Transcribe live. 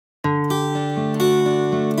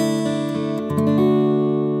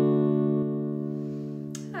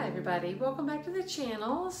everybody, welcome back to the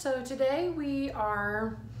channel. So today we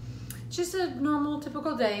are just a normal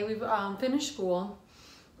typical day. We've finished school.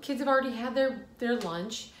 Kids have already had their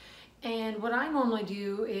lunch, and what I normally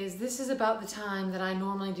do is this is about the time that I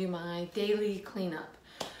normally do my daily cleanup.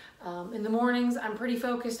 In the mornings I'm pretty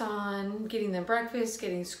focused on getting them breakfast,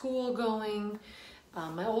 getting school going.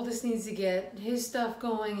 My oldest needs to get his stuff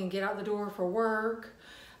going and get out the door for work.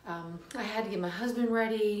 I had to get my husband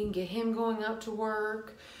ready and get him going up to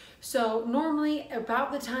work. So normally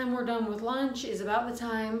about the time we're done with lunch is about the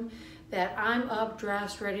time that I'm up,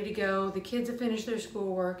 dressed, ready to go. The kids have finished their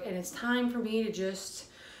schoolwork and it's time for me to just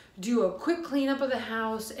do a quick cleanup of the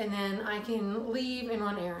house, and then I can leave and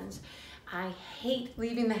run errands. I hate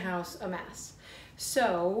leaving the house a mess.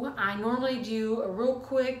 So I normally do a real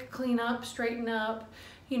quick cleanup, straighten up,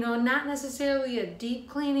 you know, not necessarily a deep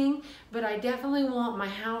cleaning, but I definitely want my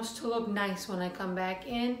house to look nice when I come back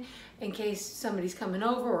in case somebody's coming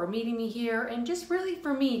over or meeting me here, and just really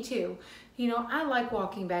for me too. You know, I like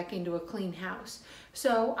walking back into a clean house.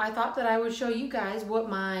 So I thought that I would show you guys what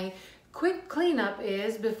my quick cleanup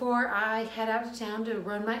is before I head out to town to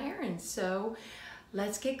run my errands. So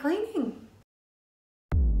let's get cleaning.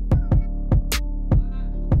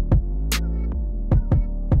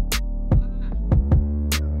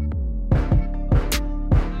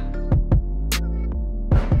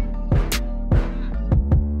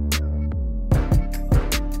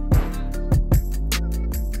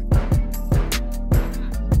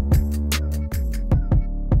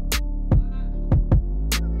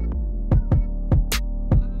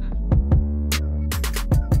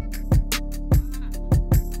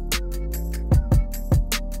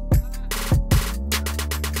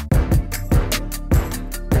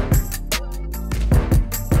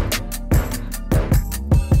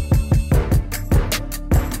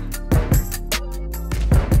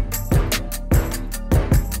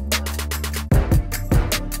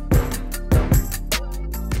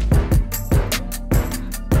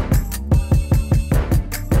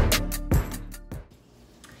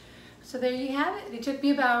 So there you have it. It took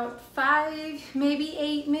me about 5, maybe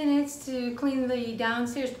 8 minutes to clean the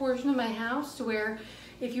downstairs portion of my house, to where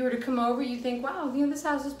if you were to come over, you think, wow, you know, this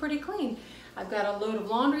house is pretty clean. I've got a load of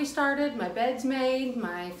laundry started, my bed's made,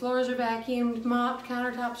 my floors are vacuumed, mopped,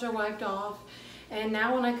 countertops are wiped off. And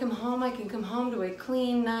now when I come home, I can come home to a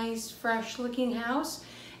clean, nice, fresh looking house.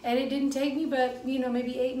 And it didn't take me but, you know,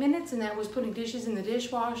 maybe 8 minutes, and that was putting dishes in the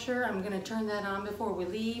dishwasher. I'm gonna turn that on before we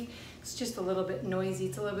leave. It's just a little bit noisy.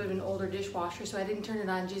 It's a little bit of an older dishwasher, so I didn't turn it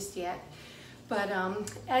on just yet. But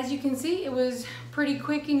as you can see, it was pretty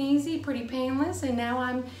quick and easy, pretty painless, and now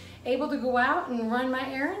I'm able to go out and run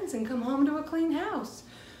my errands and come home to a clean house.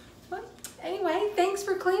 But anyway, thanks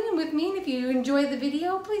for cleaning with me, and if you enjoyed the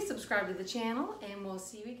video, please subscribe to the channel, and we'll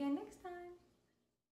see you again.